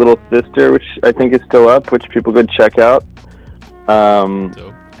did called Little Sister, which I think is still up, which people could check out. And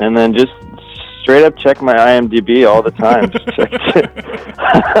then just straight up check my IMDb all the time. Just check it.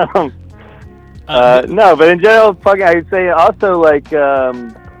 No, but in general, I would say also like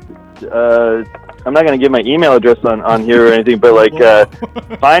I'm not going to give my email address on here or anything, but like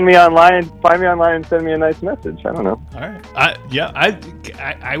find me online and send me a nice message. I don't know. All right.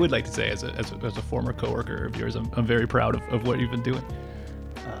 I would like to say as a former coworker of yours, I'm very proud of what you've been doing.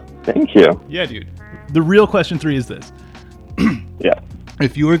 Thank you. Yeah, dude. The real question three is this. Yeah.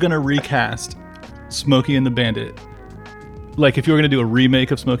 If you were going to recast Smokey and the Bandit, like if you were going to do a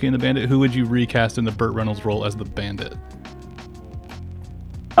remake of Smokey and the Bandit, who would you recast in the Burt Reynolds role as the Bandit?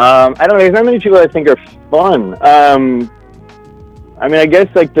 I don't know. There's not many people I think are fun. I mean, I guess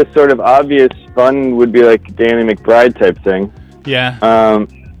like the sort of obvious fun would be like Danny McBride type thing. Yeah.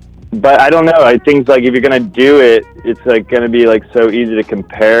 But I don't know. I think like if you're gonna do it, it's like gonna be like so easy to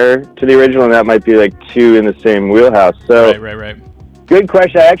compare to the original, and that might be like two in the same wheelhouse. So right. Good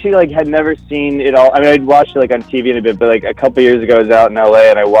question. I actually like had never seen it all. I mean, I'd watched it like on TV in a bit, but like a couple years ago, I was out in LA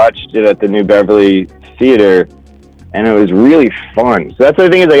and I watched it at the New Beverly Theater. And it was really fun. So that's the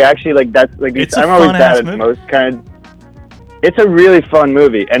thing is like actually like that's like I'm always bad at most kind of. It's a really fun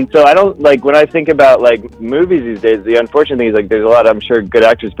movie, and so I don't like when I think about like movies these days. The unfortunate thing is like there's a lot, I'm sure, good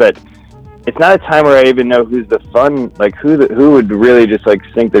actors, but it's not a time where I even know who's the fun, like who would really just like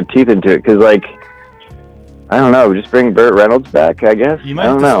sink their teeth into it. Because like I don't know, just bring Burt Reynolds back, I guess. You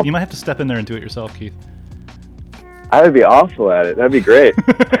might have to step in there and do it yourself, Keith. I would be awful at it. That'd be great.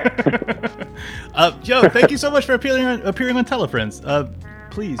 Joe, thank you so much for appearing on Telefriends.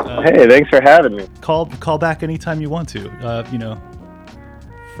 Please. Hey, thanks for having me. Call back anytime you want to.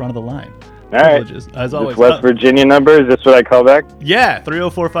 Front of the line. right. privileges, as always. This West Virginia number, is this what I call back? Yeah,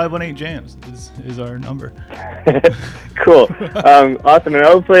 304-518-JAMES is our number. Cool. Awesome. And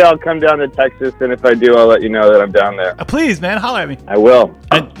hopefully I'll come down to Texas, and if I do, I'll let you know that I'm down there. Please, man, holler at me. I will.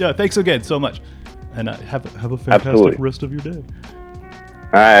 And, thanks again so much. And have a fantastic Absolutely. rest of your day.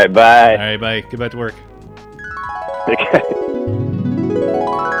 All right, bye. All right, bye. Get back to work. Okay.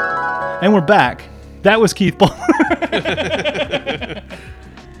 And we're back. That was Keith Paul.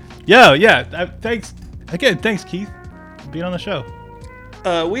 Yeah. Thanks again. Thanks, Keith, for being on the show.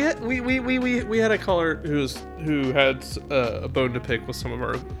 We had a caller who had a bone to pick with some of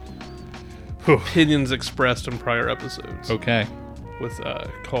our opinions expressed in prior episodes. Okay. With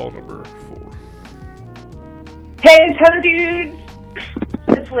call number 4. Hey, Tether dudes!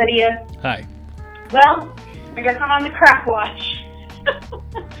 It's Lydia. Hi. Well, I guess I'm on the crap watch.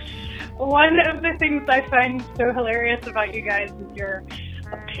 One of the things I find so hilarious about you guys is your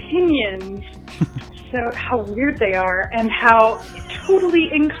opinions. So how weird they are and how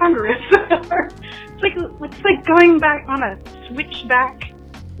totally incongruous they are. It's like going back on a switchback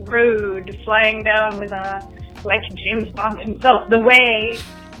road, flying down with like James Bond himself. The way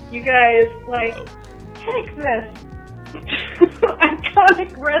you guys take this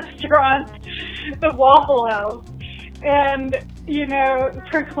iconic restaurant, the Waffle House, and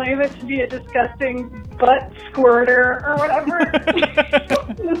proclaim it to be a disgusting butt squirter or whatever.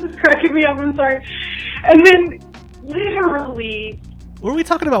 This is cracking me up, I'm sorry. And then, literally... Were we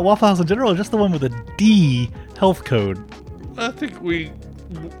talking about Waffle House in general, or just the one with a D health code? I think we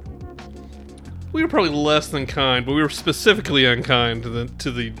were probably less than kind, but we were specifically unkind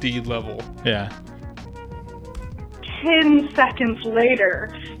to the D level. Yeah. 10 seconds later,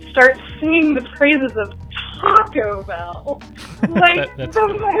 start singing the praises of Taco Bell. Like, That's the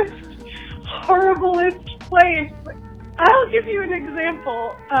most horriblest place. I'll give you an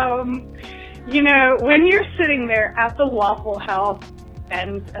example. When you're sitting there at the Waffle House,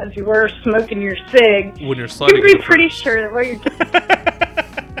 and as you were smoking your cig, when you're sliding, you'd be pretty sure that what you're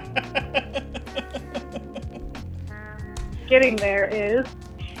getting there is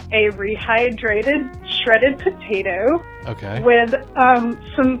a rehydrated shredded potato. Okay. With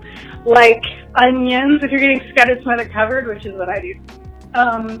some onions, if you're getting scattered, smothered, covered, which is what I do.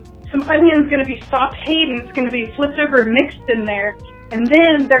 Some onions going to be sauteed and it's going to be flipped over, mixed in there, and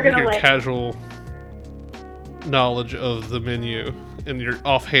then they're going to casual knowledge of the menu and your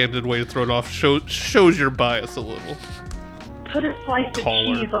offhanded way to throw it off shows your bias a little. Put a slice of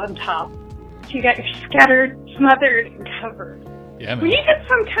cheese on top. So you got your scattered, smothered, and covered. Yeah, man. When you get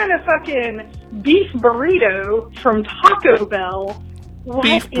some kind of fucking beef burrito from Taco Bell,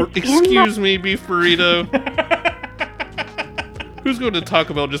 excuse me, beef burrito. Who's going to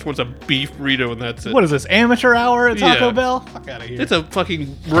Taco Bell just wants a beef burrito and that's it? What is this, amateur hour at Taco Bell? Fuck out of here. It's a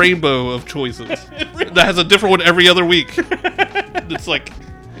fucking rainbow of choices that has a different one every other week. It's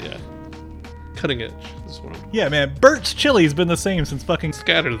cutting edge. This one. Yeah, man. Burt's Chili's been the same since fucking...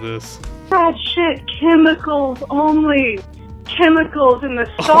 Scatter this. Bad shit. Chemicals only. Chemicals in the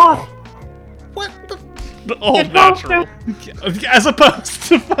sauce. What the... All natural. As opposed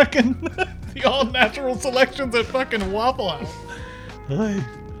to fucking... the all-natural selections at fucking Waffle House. Hey.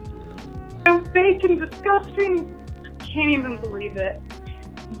 So fake and disgusting. Can't even believe it.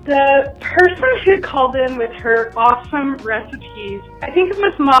 The person who called in with her awesome recipes, I think it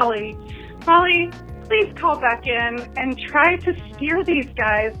was Molly. Molly, please call back in and try to steer these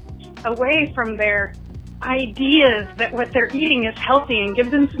guys away from their ideas that what they're eating is healthy and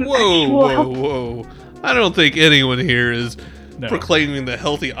give them some actual health. Whoa. I don't think anyone here is proclaiming the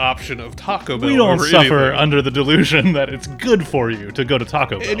healthy option of Taco Bell. We don't suffer under the delusion that it's good for you to go to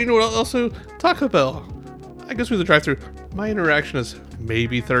Taco Bell. And you know what? Also, Taco Bell. I guess with the drive-thru, my interaction is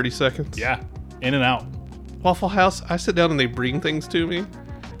maybe 30 seconds. Yeah, in and out. Waffle House, I sit down and they bring things to me.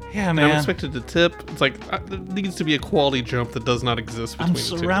 Yeah, man. I'm expected to tip. It's like, there needs to be a quality jump that does not exist between the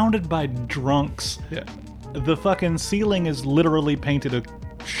two. I'm surrounded by drunks. Yeah. The fucking ceiling is literally painted a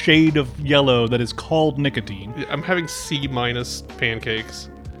shade of yellow that is called nicotine. Yeah, I'm having C- pancakes.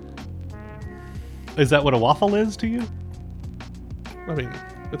 Is that what a waffle is to you? I mean,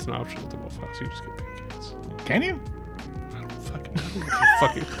 it's an option at the Waffle House. You just get pancakes. Can you?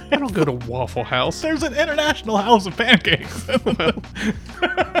 I don't go to Waffle House. There's an international house of pancakes.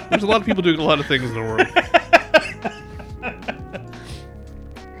 There's a lot of people doing a lot of things in the world.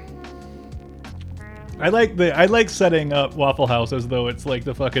 I like setting up Waffle House as though it's like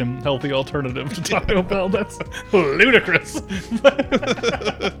the fucking healthy alternative to Taco Bell. That's ludicrous.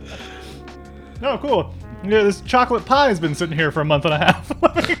 Oh, cool. Yeah, this chocolate pie has been sitting here for a month and a half.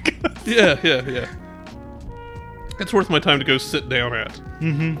 Yeah. It's worth my time to go sit down at.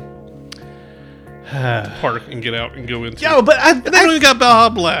 Mm-hmm. park and get out and go into. Yo, but and they don't even got Baja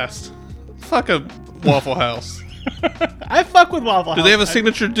Blast. Fuck a Waffle House. I fuck with Waffle House. Do they have a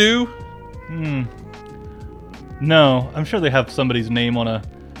signature do? No, I'm sure they have somebody's name on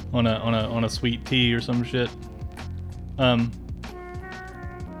a sweet tea or some shit.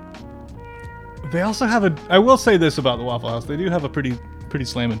 They also have a. I will say this about the Waffle House: they do have a pretty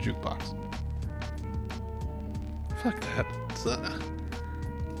slamming jukebox. Fuck that.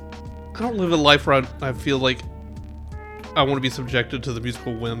 I don't live a life where I feel like I want to be subjected to the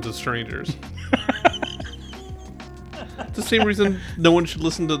musical whims of strangers. It's the same reason no one should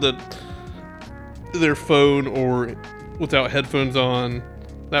listen to their phone or without headphones on.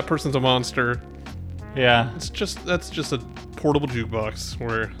 That person's a monster. Yeah. That's just a portable jukebox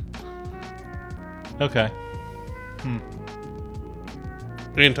where. Okay.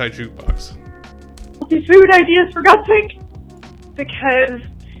 Anti-jukebox. Food ideas, for God's sake, because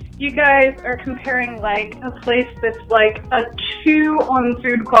you guys are comparing like a place that's like a 2 on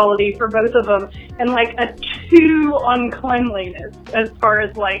food quality for both of them, and like a 2 on cleanliness as far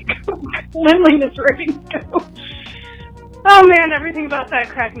as like cleanliness ratings go. Oh man, everything about that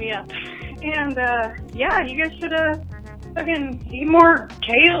cracked me up. And yeah, you guys should fucking eat more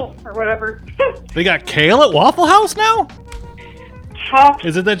kale or whatever. They got kale at Waffle House now? Chopped.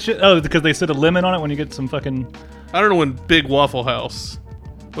 Is it that shit? Oh, because they set a limit on it when you get some fucking. I don't know when Waffle House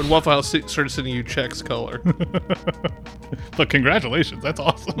started sending you checks color. But congratulations, that's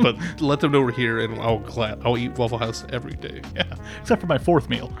awesome. But let them know we're here, and I'll eat Waffle House every day. Yeah, except for my 4th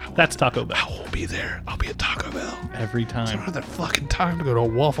meal. That's Taco Bell. I won't be there. I'll be at Taco Bell Every I don't time. have that fucking time to go to a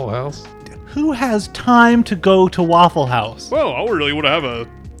Waffle House. Who has time to go to Waffle House? Well, I really want to have a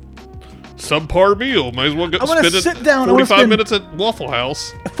subpar meal. Might as well I wanna spend sit down, I wanna 45 spend- minutes at Waffle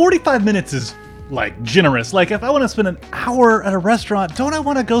House. 45 minutes is like generous. Like if I want to spend an hour at a restaurant, don't I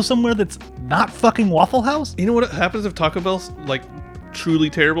want to go somewhere that's not fucking Waffle House? You know what happens if Taco Bell's like truly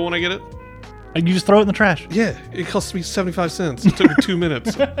terrible when I get it? And you just throw it in the trash. Yeah, it costs me 75 cents. It took me 2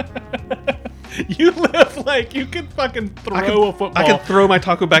 minutes. You live like you could fucking throw a football. I can throw my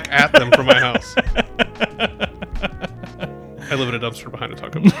taco back at them from my house. I live in a dumpster behind a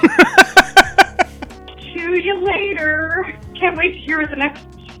Taco Bell. See you later. Can't wait to hear the next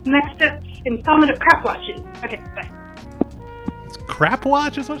step installment of Crap Watches. Okay, bye. Crap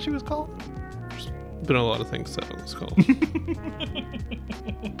Watch is what she was called? Been a lot of things said on this call.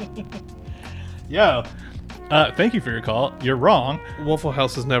 Yo, thank you for your call. You're wrong. Waffle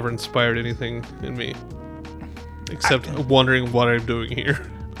House has never inspired anything in me. Except wondering what I'm doing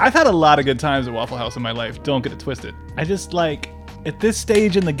here. I've had a lot of good times at Waffle House in my life. Don't get it twisted. I just like, at this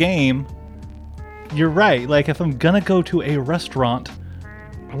stage in the game, you're right. Like, if I'm gonna go to a restaurant.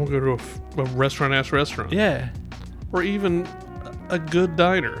 I want to go to a restaurant-ass restaurant. Yeah. Or even a good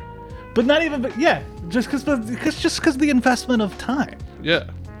diner. But not even, but yeah. Just because the investment of time. Yeah.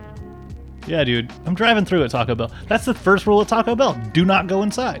 Yeah, dude. I'm driving through at Taco Bell. That's the first rule at Taco Bell. Do not go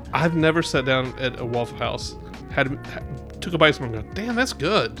inside. I've never sat down at a Waffle House, took a bite of something and go, damn, that's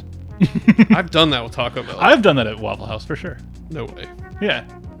good. I've done that with Taco Bell. I've done that at Waffle House for sure. No way. Yeah.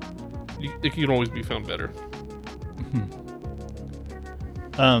 It can always be found better.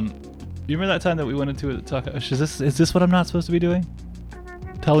 You remember that time that we went into a Taco? Is this what I'm not supposed to be doing?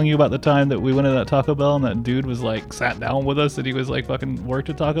 Telling you about the time that we went to that Taco Bell and that dude was like sat down with us and he was like fucking worked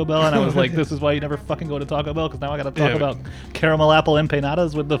at Taco Bell and I was like, this is why you never fucking go to Taco Bell, because now I gotta talk about caramel apple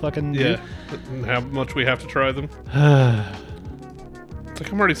empanadas with the fucking dude. And how much we have to try them. It's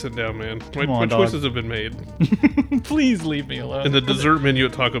like, I'm already sitting down, man. My choices have been made. Please leave me alone. And the dessert menu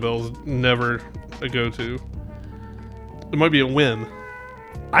at Taco Bell is never a go-to. It might be a win.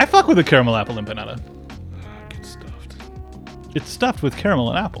 I fuck with a caramel apple empanada. Get stuffed. It's stuffed with caramel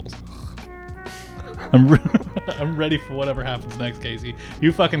and apples. I'm ready for whatever happens next, Casey.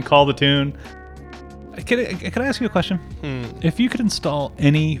 You fucking call the tune. Can I ask you a question? If you could install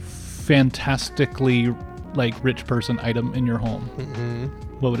any fantastically rich person item in your home,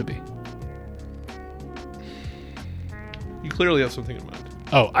 what would it be? You clearly have something in mind.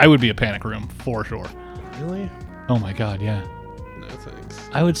 Oh, I would be a panic room for sure. Really? Oh my god, yeah. No thanks.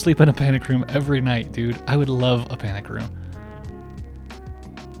 I would sleep in a panic room every night, dude. I would love a panic room.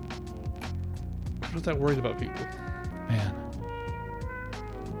 I'm not that worried about people. Man.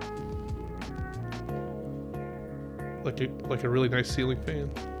 Like a really nice ceiling fan.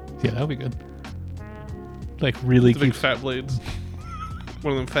 Yeah, that would be good. Like really The big fat blades.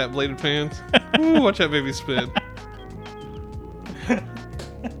 One of them fat bladed fans. Ooh, watch that baby spin.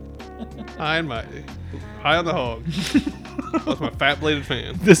 High and mighty. High on the hog. That's my fat bladed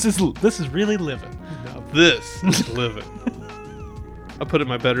fan. This is really living. Now this is living. I put it in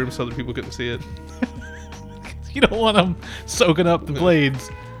my bedroom so other people couldn't see it. You don't want them soaking up the blades.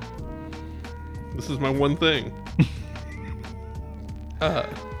 This is my one thing. I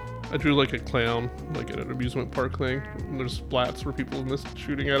drew like a clown, like at an amusement park thing. And there's splats where people missed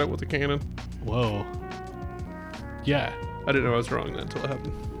shooting at it with a cannon. Whoa. Yeah. I didn't know I was drawing that until it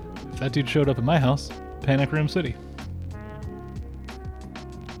happened. If that dude showed up at my house, Panic Room City.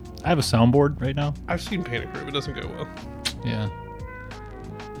 I have a soundboard right now. I've seen Panic Room. It doesn't go well. Yeah.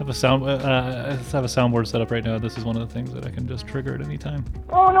 I have a soundboard set up right now. This is one of the things that I can just trigger at any time.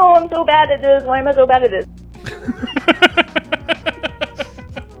 Oh no, I'm so bad at this. Why am I so bad at this?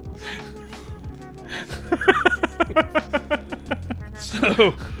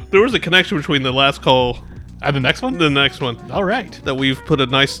 So there was a connection between the last call and the next one. All right. That we've put a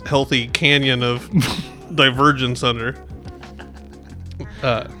nice, healthy canyon of divergence under.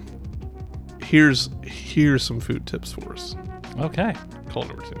 Here's some food tips for us. Okay. Call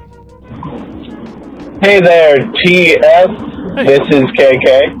number 2. Hey there, TS. Hey. This is KK.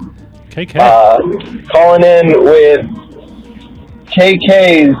 KK. Calling in with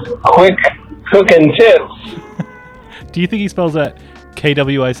KK's quick cooking tips. Do you think he spells that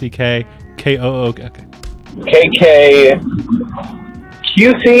KWICK KOO? Okay. KK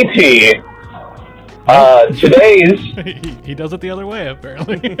QCT. Today's he does it the other way,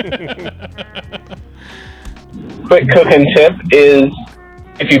 apparently. quick cooking tip is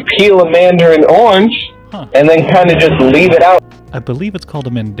if you peel a mandarin orange and then kind of just leave it out. I believe it's called a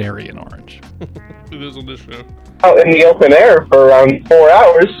Mandarian orange. It is on this show. Out in the open air for around 4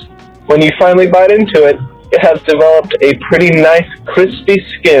 hours. When you finally bite into it, it has developed a pretty nice crispy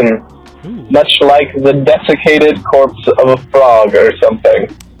skin. Ooh. Much like the desiccated corpse of a frog or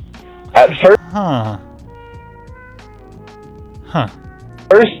something. At first,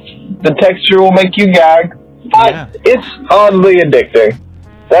 the texture will make you gag, but it's oddly addicting.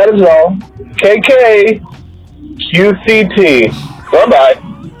 That is all. KK QCT. Bye-bye.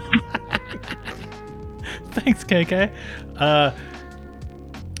 Thanks, KK.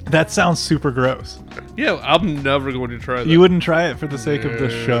 That sounds super gross. Yeah, I'm never going to try that. You wouldn't try it for the sake of the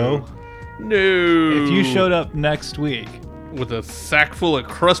show? No. If you showed up next week with a sack full of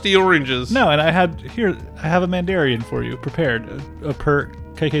crusty oranges. No, and I have a Mandarian for you prepared per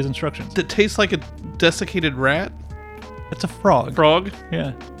KK's instructions. That tastes like a desiccated rat? It's a frog. Frog?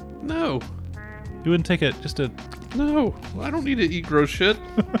 Yeah. No. You wouldn't take it just to... No, I don't need to eat gross shit.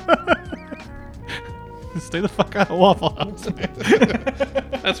 Stay the fuck out of Waffle House.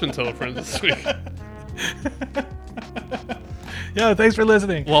 That's been Telefriends this week. Yo, thanks for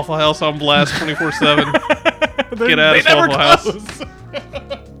listening. Waffle House on blast 24/7. Get at us, Waffle House.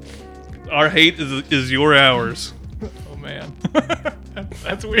 Our hate is your hours. Oh man,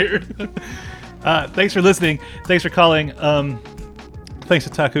 that's weird. Thanks for listening. Thanks for calling. Thanks to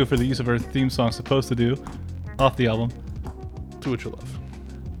Taku for the use of our theme song "Supposed to Do" off the album. Do what you love.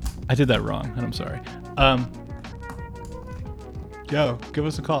 I did that wrong, and I'm sorry. Yo, give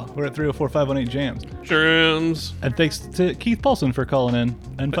us a call. We're at 304-518-JAMS. Jams. And thanks to Keith Paulson for calling in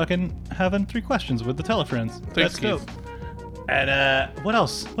and fucking having 3 questions with the Telefriends. Thanks, That's dope. Keith. And what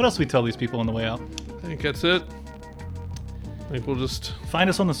else? What else we tell these people on the way out? I think that's it. I think we'll just... Find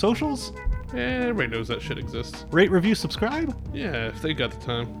us on the socials? Everybody knows that shit exists. Rate, review, subscribe? Yeah, if they got the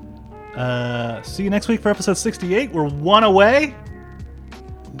time. See you next week for episode 68. We're 1 away.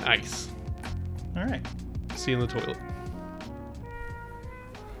 Nice. All right. See you in the toilet.